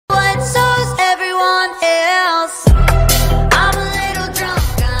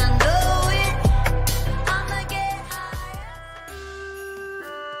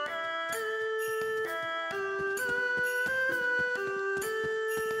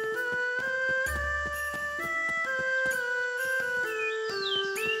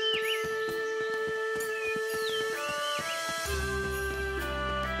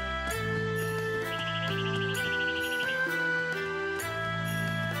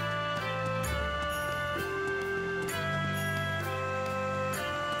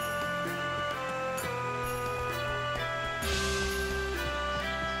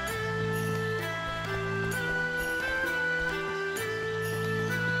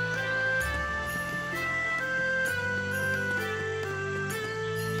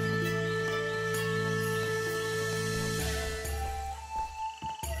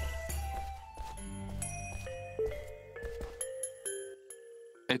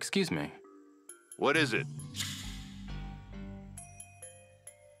Excuse me. What is it?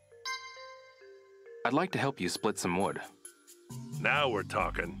 I'd like to help you split some wood. Now we're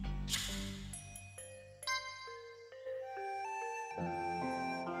talking.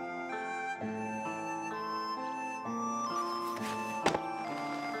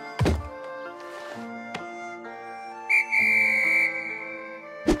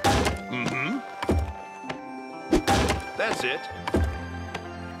 That's it.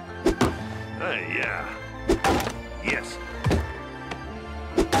 Yeah. Yes.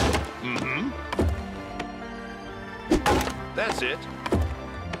 That's it.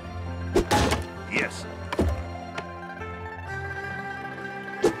 Yes.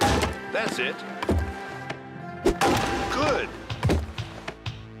 That's it. Good.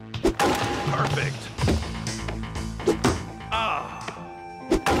 Perfect. Ah.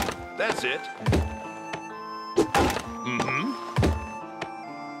 That's it.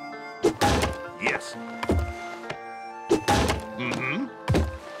 Yes.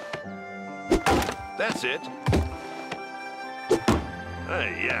 That's it.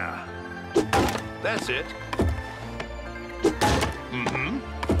 Yeah. That's it.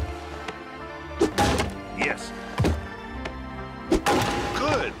 Yes.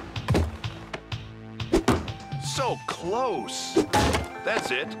 Good. So close.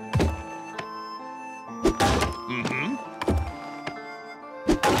 That's it.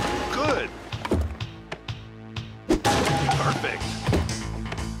 Good. Perfect.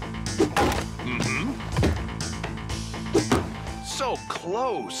 So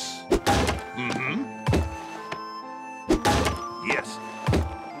close. Yes.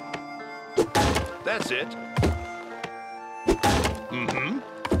 That's it.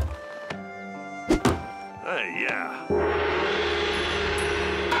 Yeah.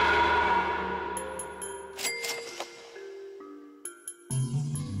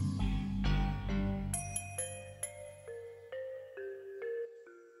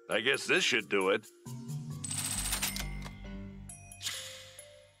 I guess this should do it.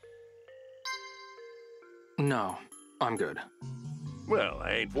 No, I'm good. Well,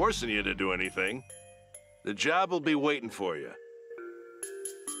 I ain't forcing you to do anything. The job will be waiting for you.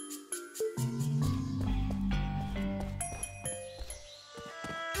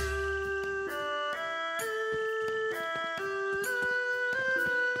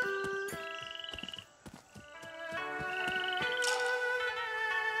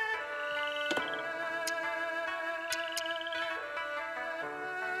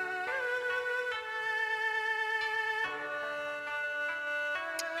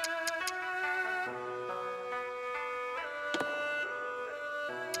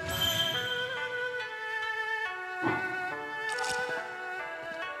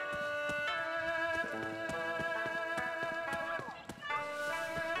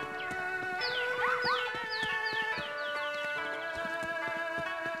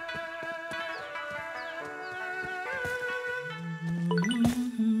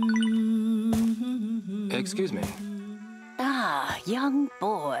 Excuse me. Ah, young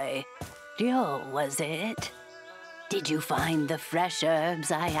boy. Ryo, was it? Did you find the fresh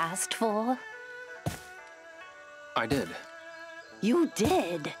herbs I asked for? I did. You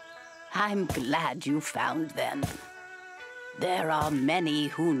did? I'm glad you found them. There are many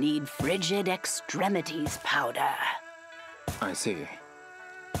who need frigid extremities powder. I see.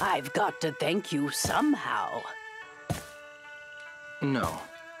 I've got to thank you somehow. No,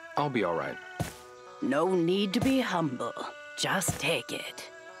 I'll be all right. No need to be humble. Just take it.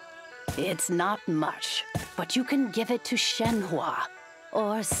 It's not much, but you can give it to Shenhua,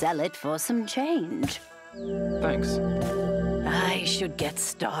 or sell it for some change. Thanks. I should get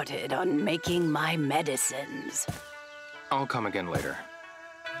started on making my medicines. I'll come again later.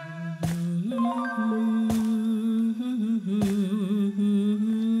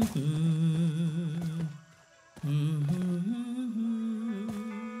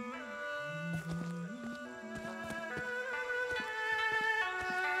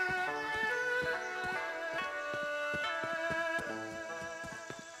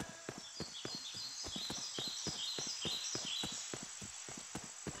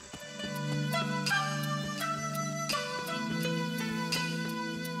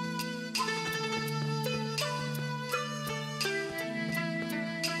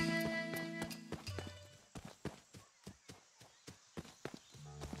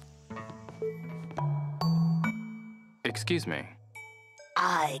 Excuse me.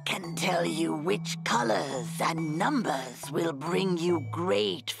 I can tell you which colors and numbers will bring you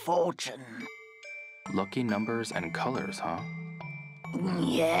great fortune. Lucky numbers and colors, huh?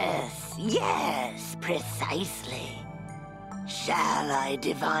 Yes, precisely. Shall I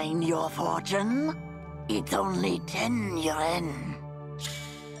divine your fortune? It's only 10 yuan.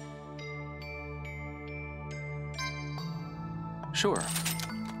 Sure.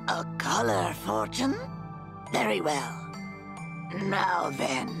 A color fortune? Very well. Now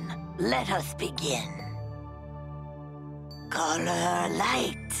then, let us begin. Color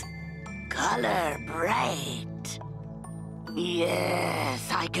light. Color bright.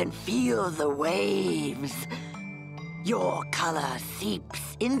 Yes, I can feel the waves. Your color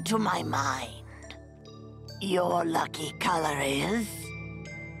seeps into my mind. Your lucky color is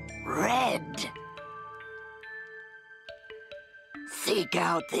red. Seek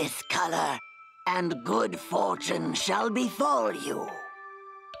out this color, and good fortune shall befall you.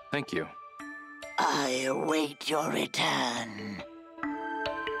 Thank you. I await your return.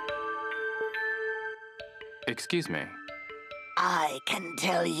 Excuse me. I can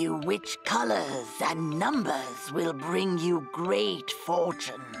tell you which colors and numbers will bring you great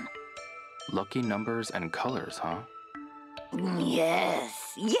fortune. Lucky numbers and colors, huh?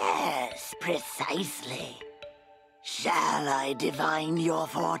 Yes, precisely. Shall I divine your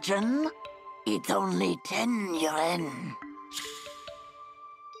fortune? It's only 10 yuan.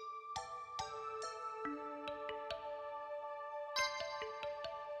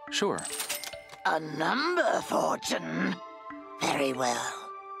 Sure. A number fortune? Very well.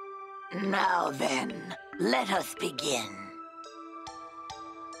 Now then, let us begin.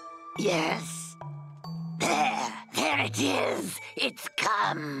 Yes? There it is! It's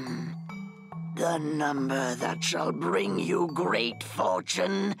come! The number that shall bring you great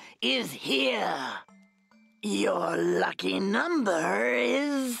fortune is here. Your lucky number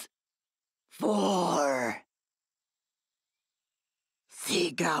is 4.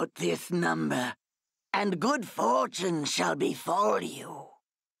 Seek out this number, and good fortune shall befall you.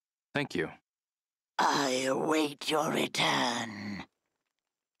 Thank you. I await your return.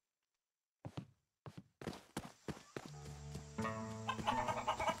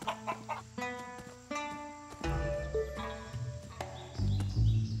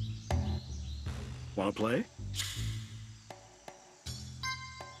 Want to play?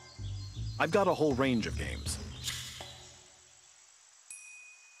 I've got a whole range of games.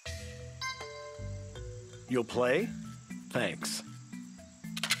 You'll play? Thanks.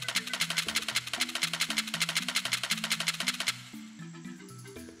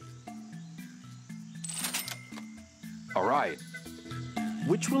 All right.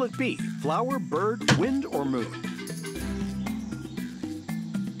 Which will it be? Flower, bird, wind, or moon?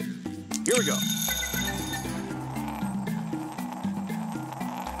 Here we go.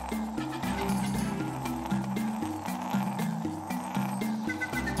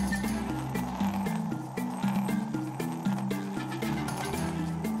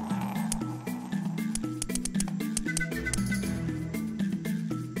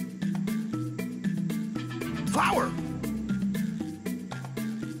 Flower!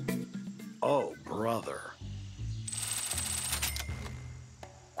 Oh, brother.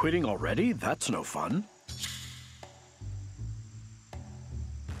 Quitting already? That's no fun.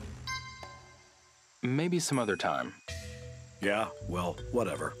 Maybe some other time. Yeah, well,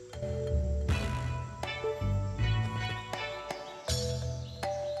 whatever.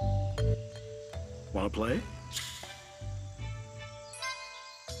 Want to play?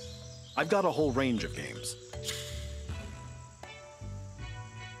 I've got a whole range of games.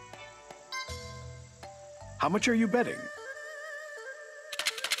 How much are you betting?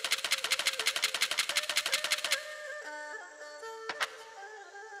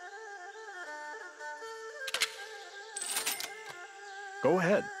 Go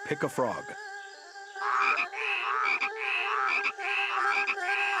ahead, pick a frog.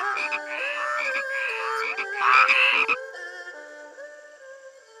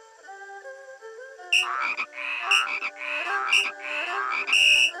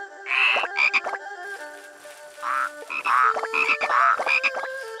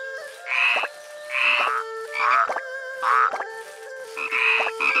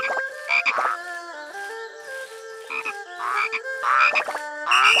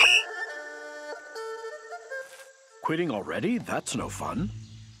 Quitting already? That's no fun.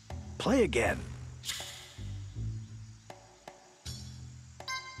 Play again.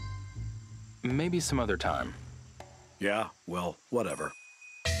 Maybe some other time. Yeah, well, whatever.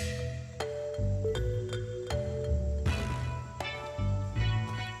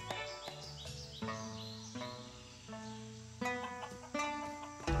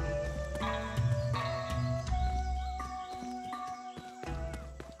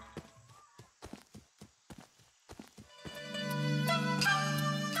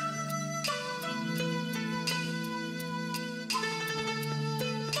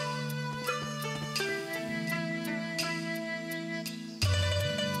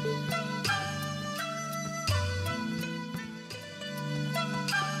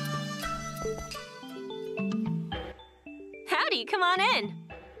 on in.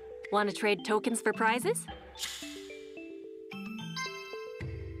 Want to trade tokens for prizes?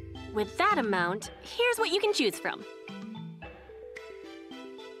 With that amount, here's what you can choose from.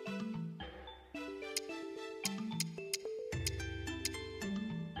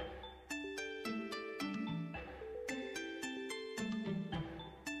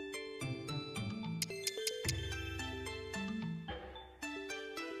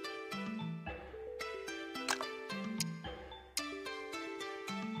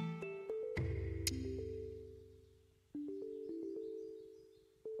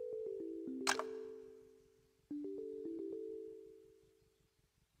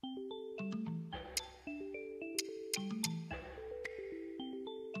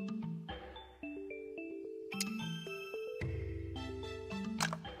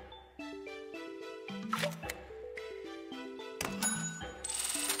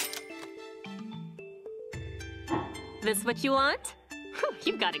 This what you want?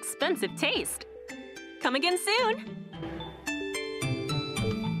 You've got expensive taste. Come again soon.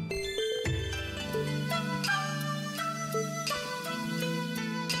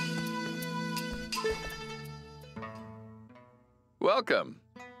 Welcome.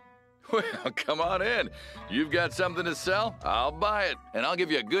 Well, come on in. You've got something to sell? I'll buy it, and I'll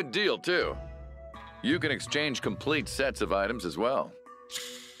give you a good deal, too. You can exchange complete sets of items as well.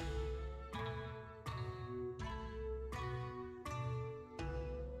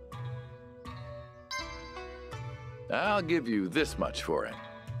 I'll give you this much for it.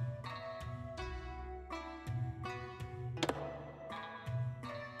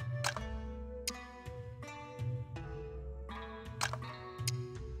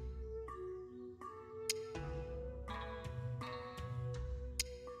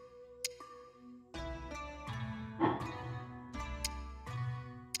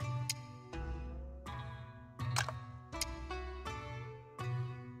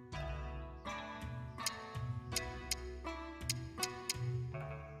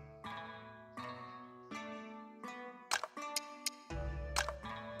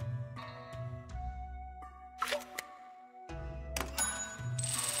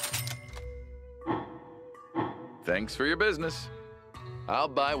 Thanks for your business. I'll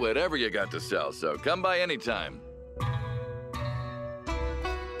buy whatever you got to sell, so come by anytime.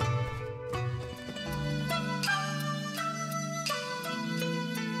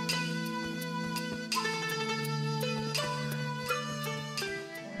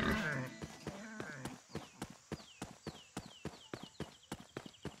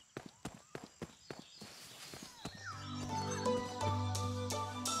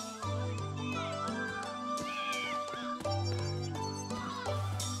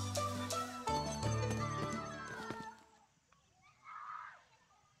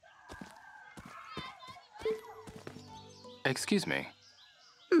 Excuse me.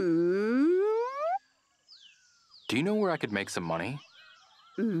 Hmm? Do you know where I could make some money?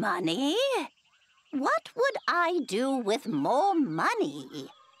 Money? What would I do with more money?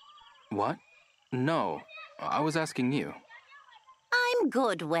 What? No, I was asking you. I'm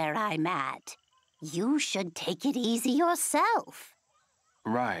good where I'm at. You should take it easy yourself.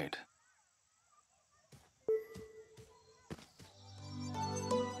 Right.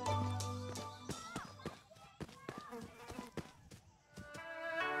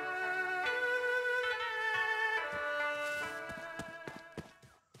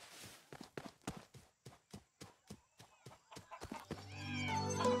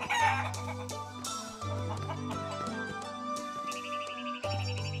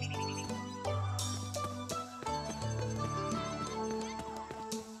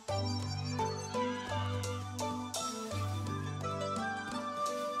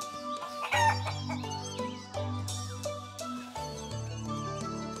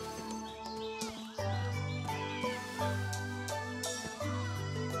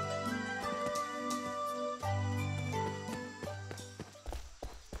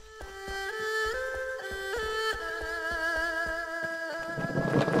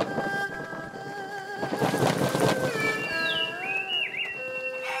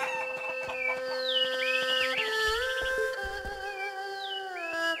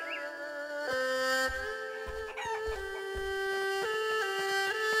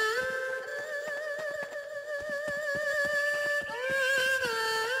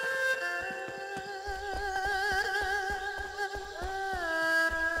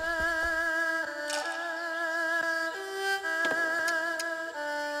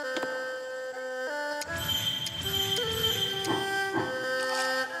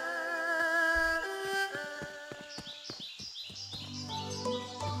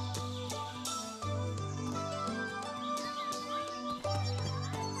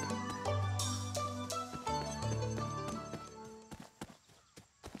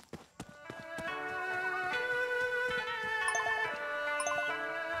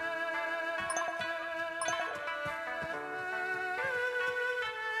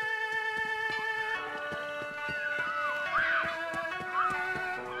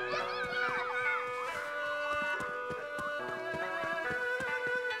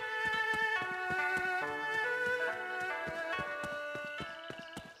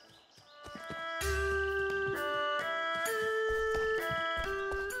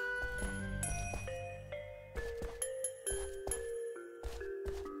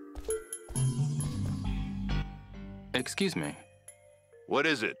 Excuse me. What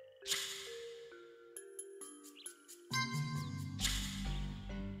is it?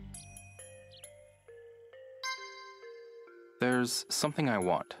 There's something I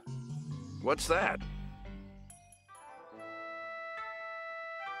want. What's that?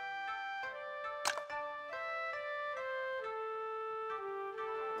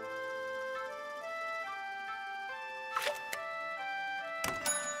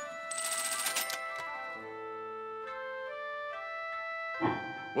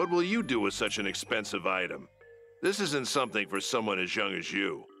 What will you do with such an expensive item? This isn't something for someone as young as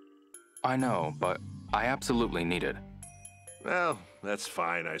you. I know, but I absolutely need it. Well, that's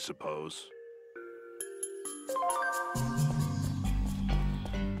fine, I suppose.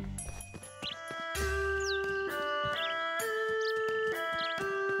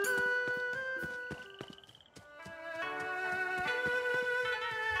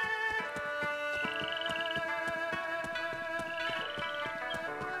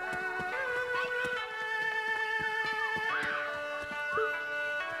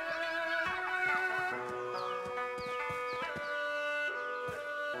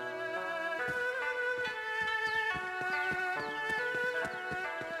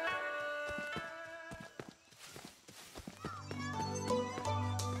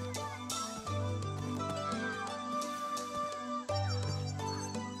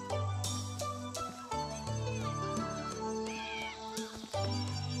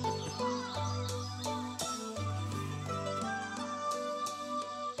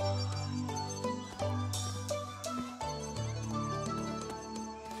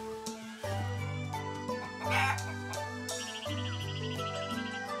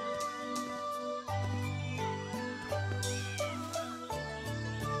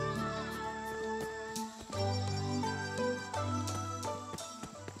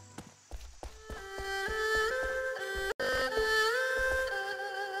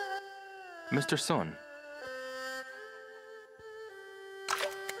 Mr. Sun.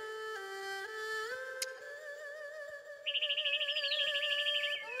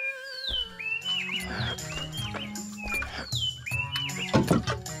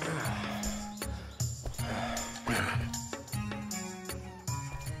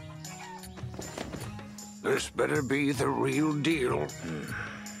 This better be the real deal.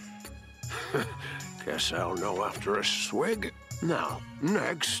 Guess I'll know after a swig. Now,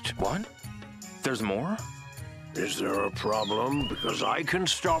 next. What? There's more? Is there a problem? Because I can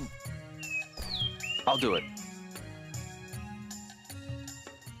stop. I'll do it.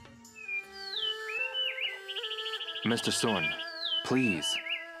 Mr. Sun, please.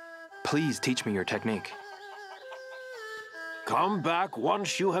 Please teach me your technique. Come back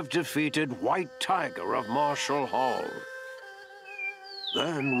once you have defeated White Tiger of Marshall Hall.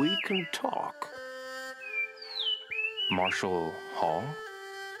 Then we can talk. Marshall Hall?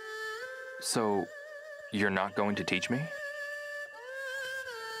 So, you're not going to teach me?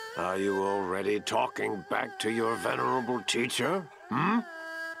 Are you already talking back to your venerable teacher?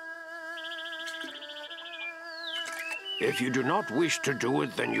 If you do not wish to do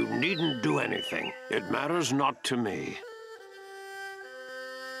it, then you needn't do anything. It matters not to me.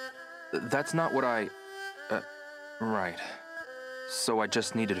 That's not what I... right. So I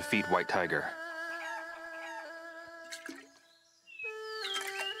just need to defeat White Tiger.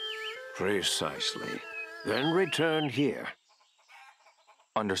 Precisely. Then return here.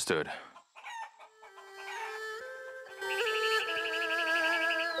 Understood.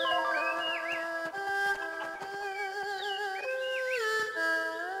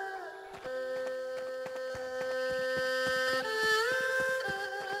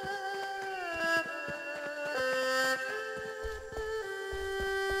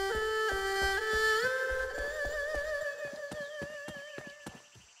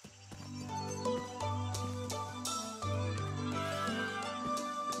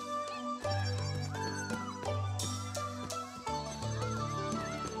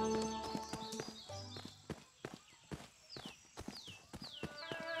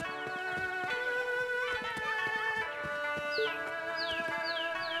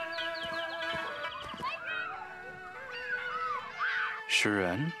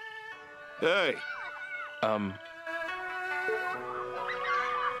 Shuren? Hey,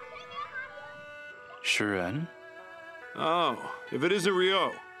 Shuren? Oh, if it isn't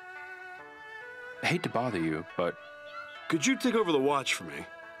Ryo, Hate to bother you, but could you take over the watch for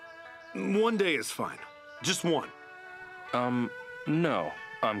me? One day is fine. Just one. no,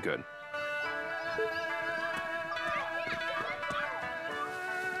 I'm good.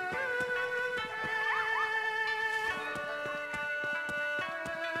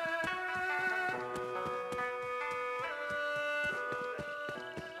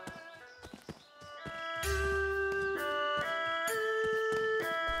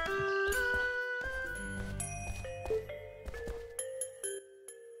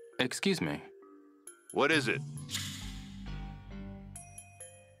 Excuse me. What is it?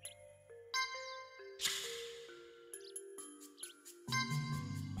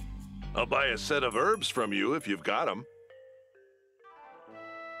 I'll buy a set of herbs from you if you've got them.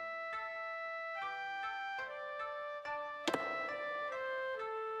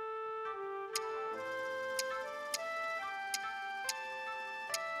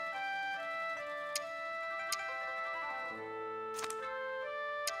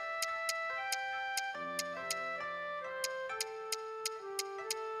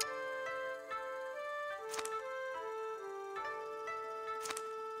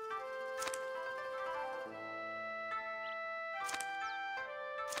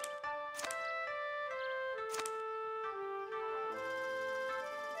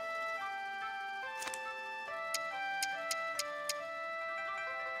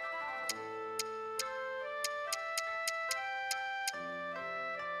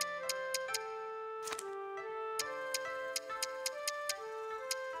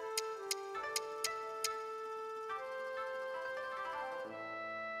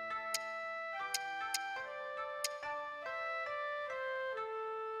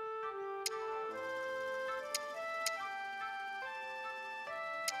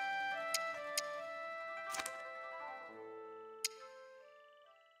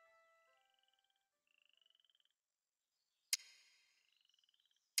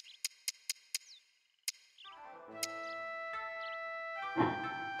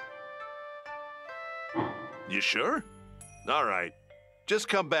 You sure? All right. Just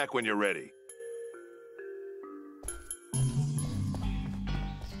come back when you're ready.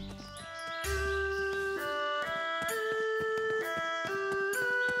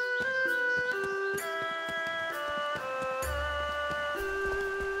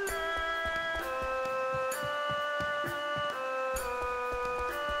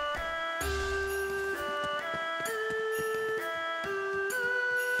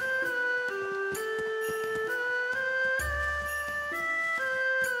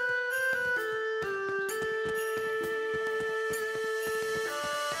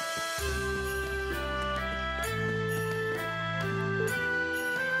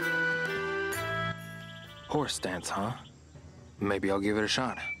 Horse stance, huh? Maybe I'll give it a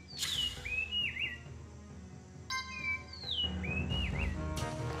shot.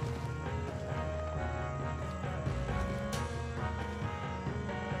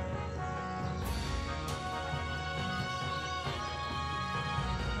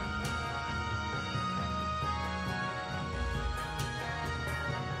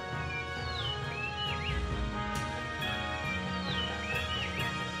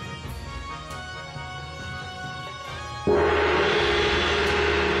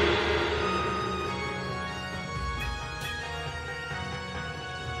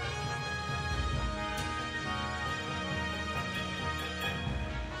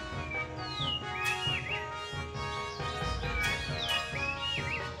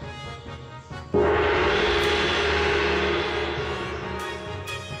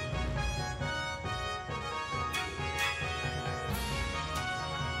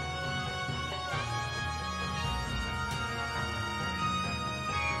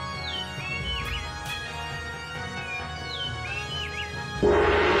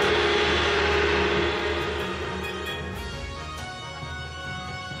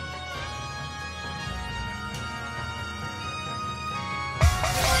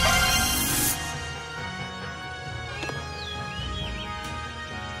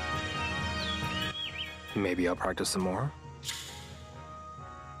 Maybe I'll practice some more.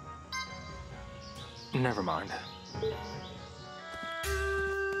 Never mind.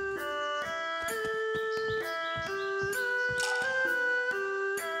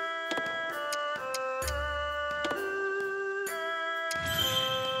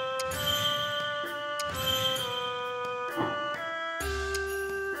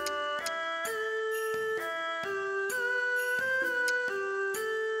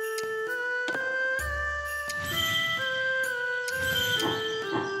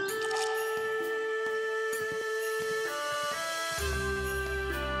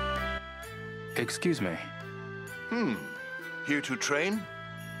 Excuse me. Here to train?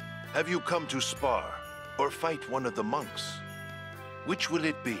 Have you come to spar or fight one of the monks? Which will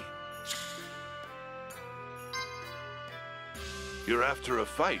it be? You're after a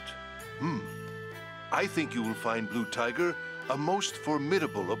fight? I think you will find Blue Tiger a most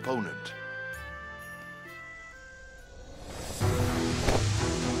formidable opponent.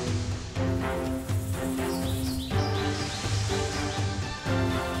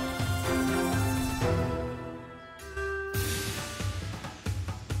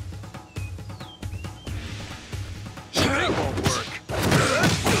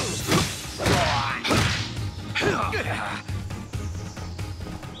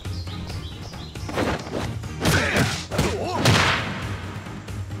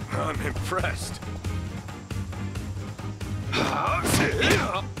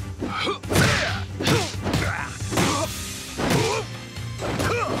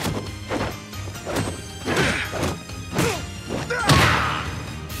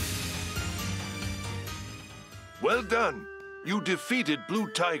 You defeated Blue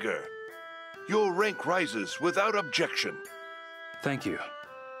Tiger. Your rank rises without objection. Thank you.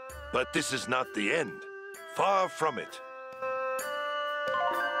 But this is not the end. Far from it.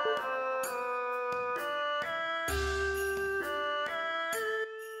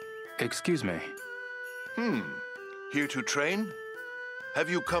 Excuse me. Here to train? Have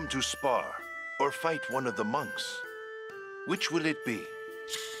you come to spar or fight one of the monks? Which will it be?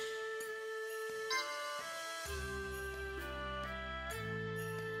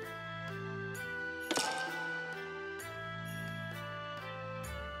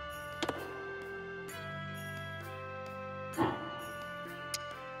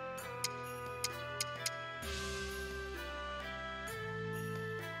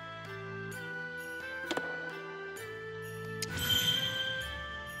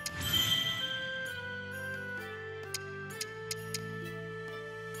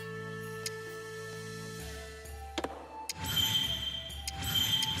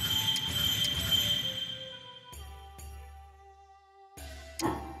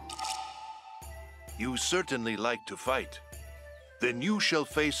 You certainly like to fight. Then you shall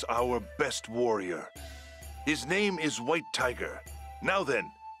face our best warrior. His name is White Tiger. Now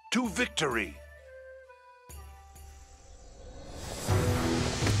then, to victory!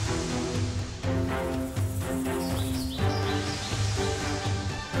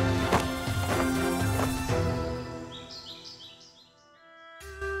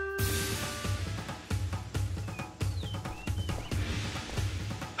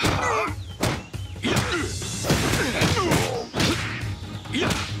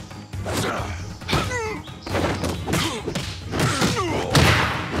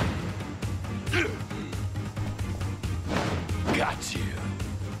 Got you.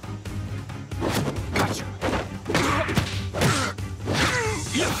 Gotcha.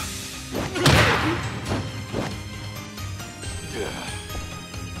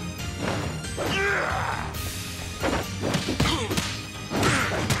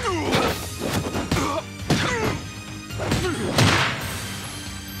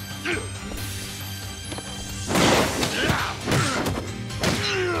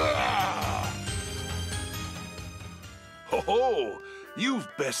 Oh, you've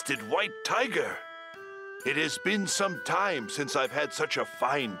bested White Tiger. It has been some time since I've had such a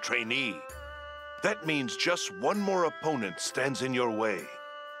fine trainee. That means just one more opponent stands in your way.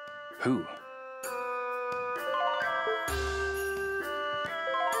 Who?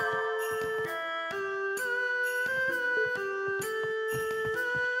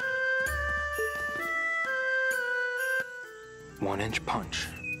 One-inch punch.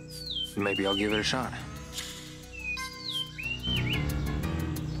 Maybe I'll give it a shot.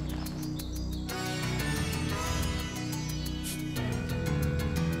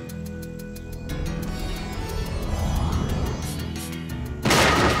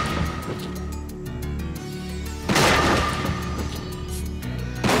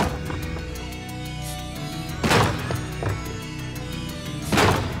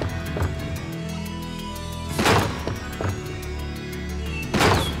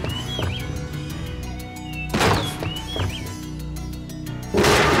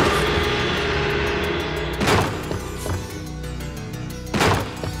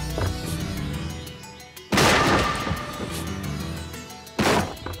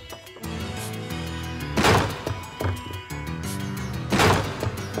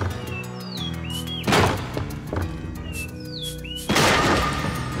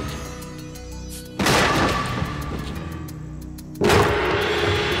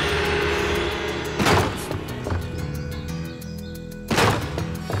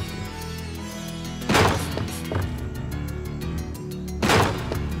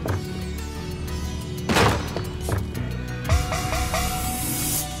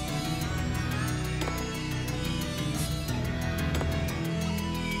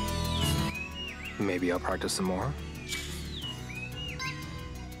 Maybe I'll practice some more.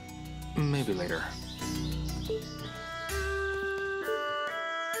 Maybe later.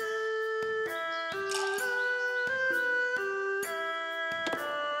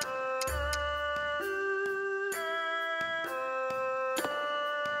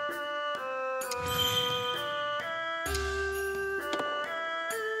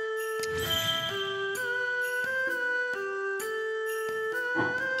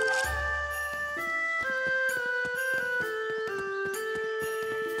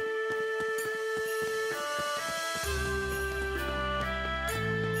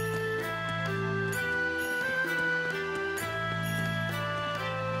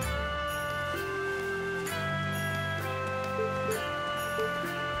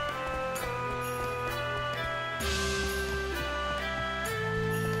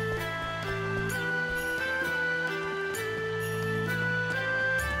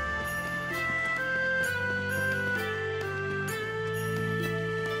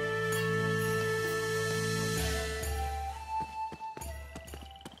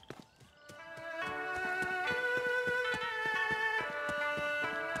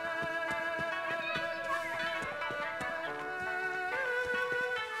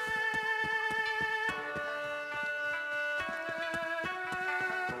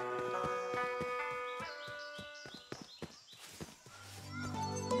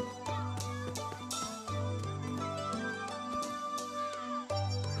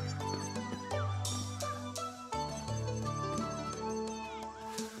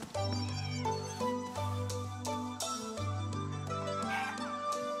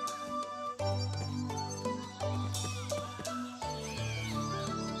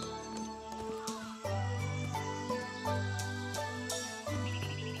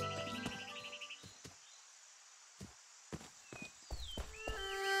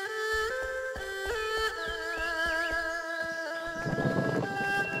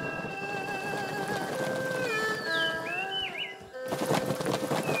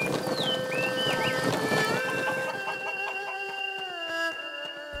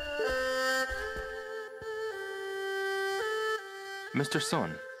 Mr.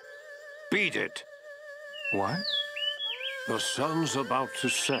 Sun. Beat it. What? The sun's about to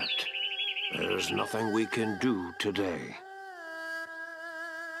set. There's nothing we can do today.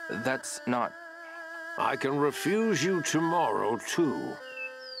 That's not... I can refuse you tomorrow, too.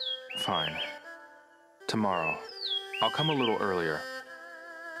 Fine. Tomorrow. I'll come a little earlier.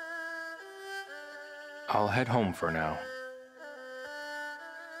 I'll head home for now.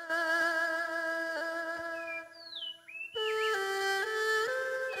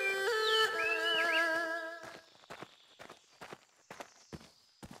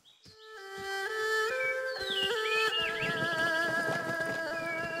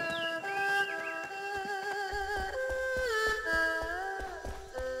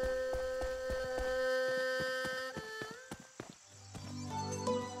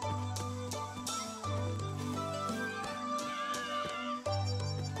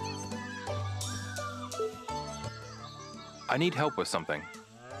 I need help with something.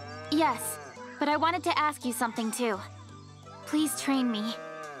 Yes, but I wanted to ask you something too. Please train me.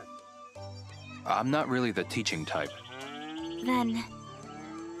 I'm not really the teaching type. Then,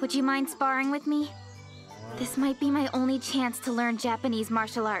 would you mind sparring with me? This might be my only chance to learn Japanese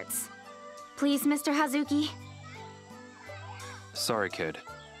martial arts. Please, Mr. Hazuki? Sorry, kid.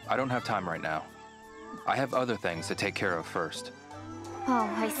 I don't have time right now. I have other things to take care of first. Oh,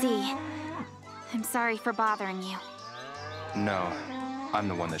 I see. I'm sorry for bothering you. No, I'm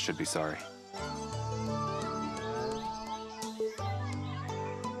the one that should be sorry.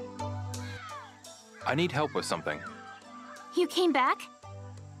 I need help with something. You came back?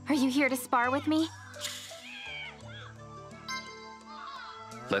 Are you here to spar with me?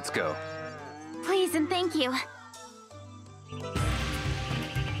 Let's go. Please and thank you.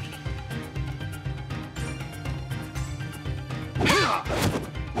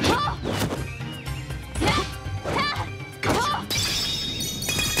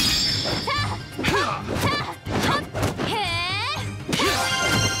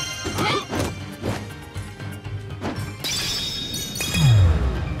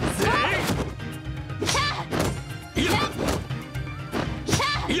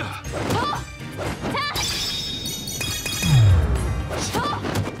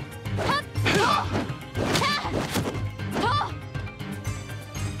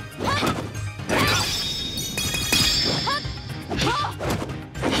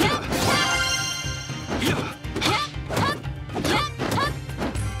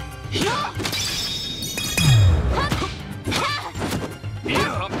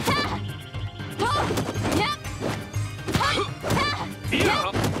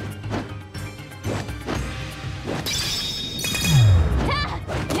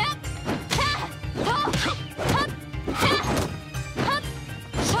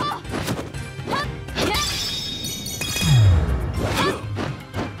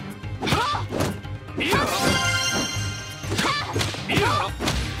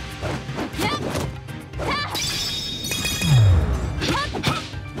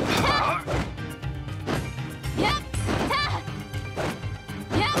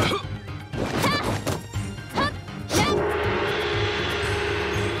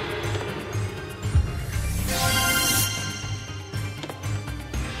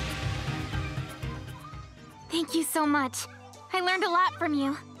 Thank you so much. I learned a lot from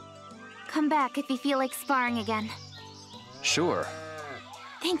you. Come back if you feel like sparring again. Sure.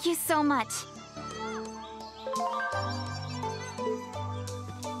 Thank you so much.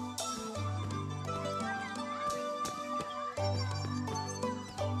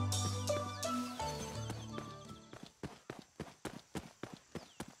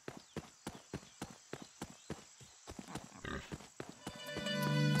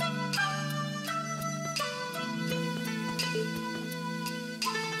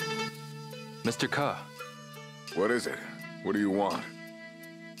 Mr. Ka. What is it? What do you want?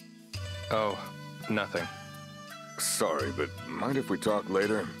 Oh, nothing. Sorry, but mind if we talk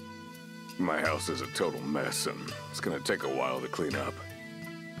later? My house is a total mess, and it's gonna take a while to clean up.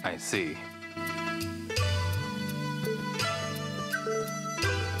 I see.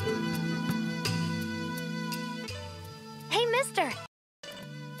 Hey, mister!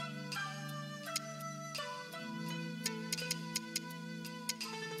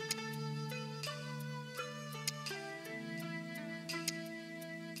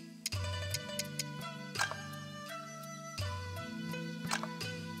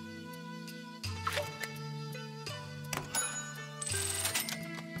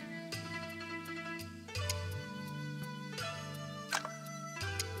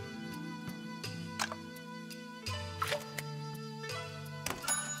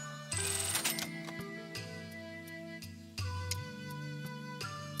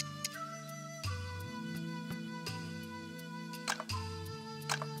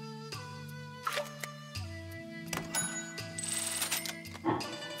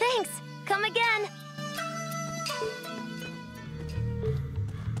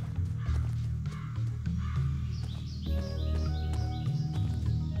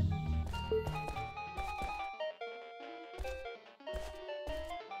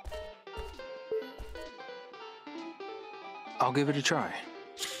 I'll give it a try.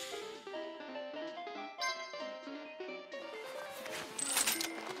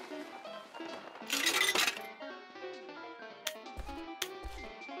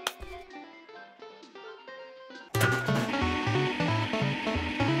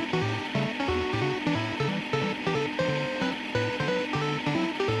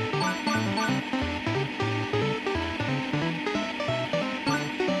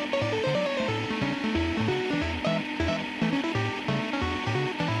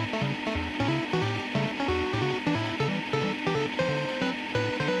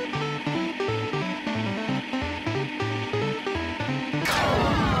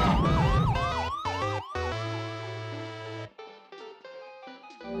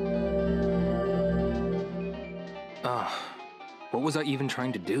 What was I even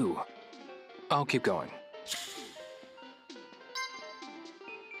trying to do? I'll keep going.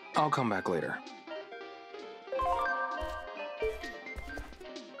 I'll come back later.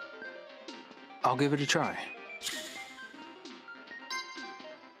 I'll give it a try.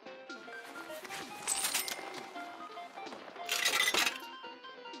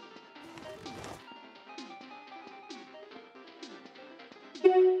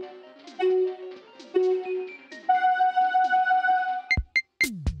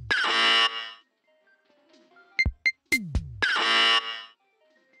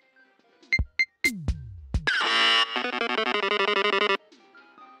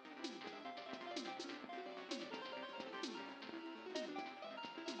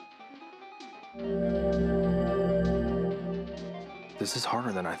 This is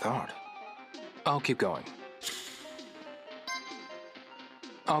harder than I thought. I'll keep going.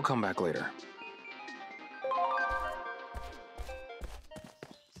 I'll come back later.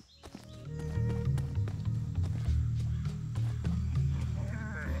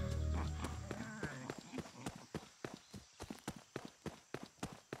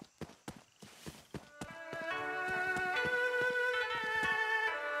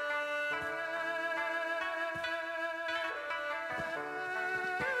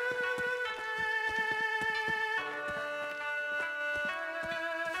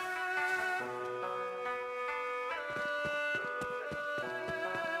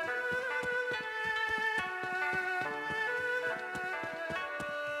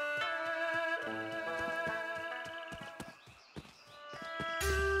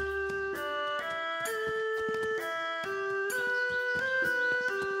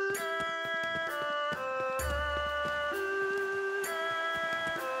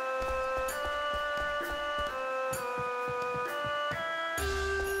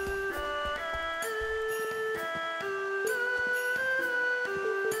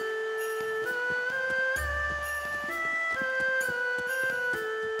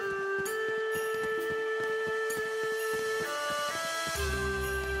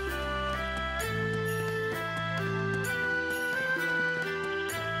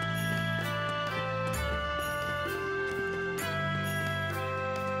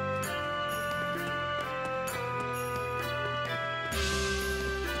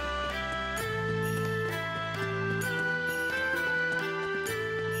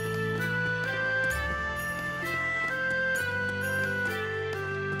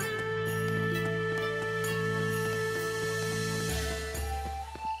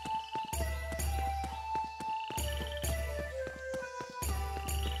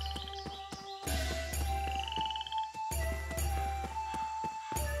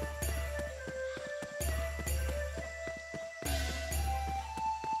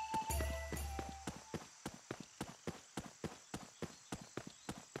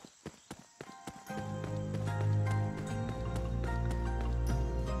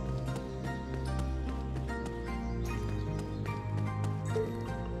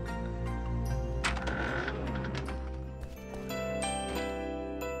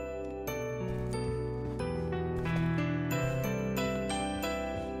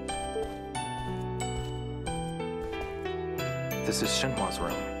 This is Shenhua's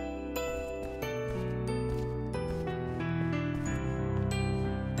room.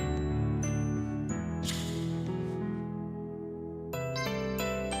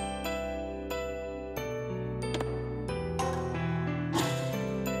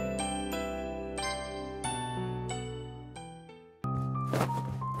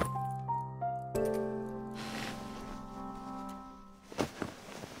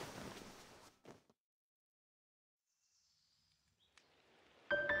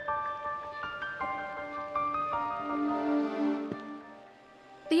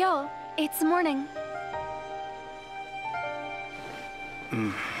 Leo, it's morning.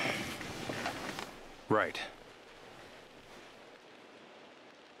 Right.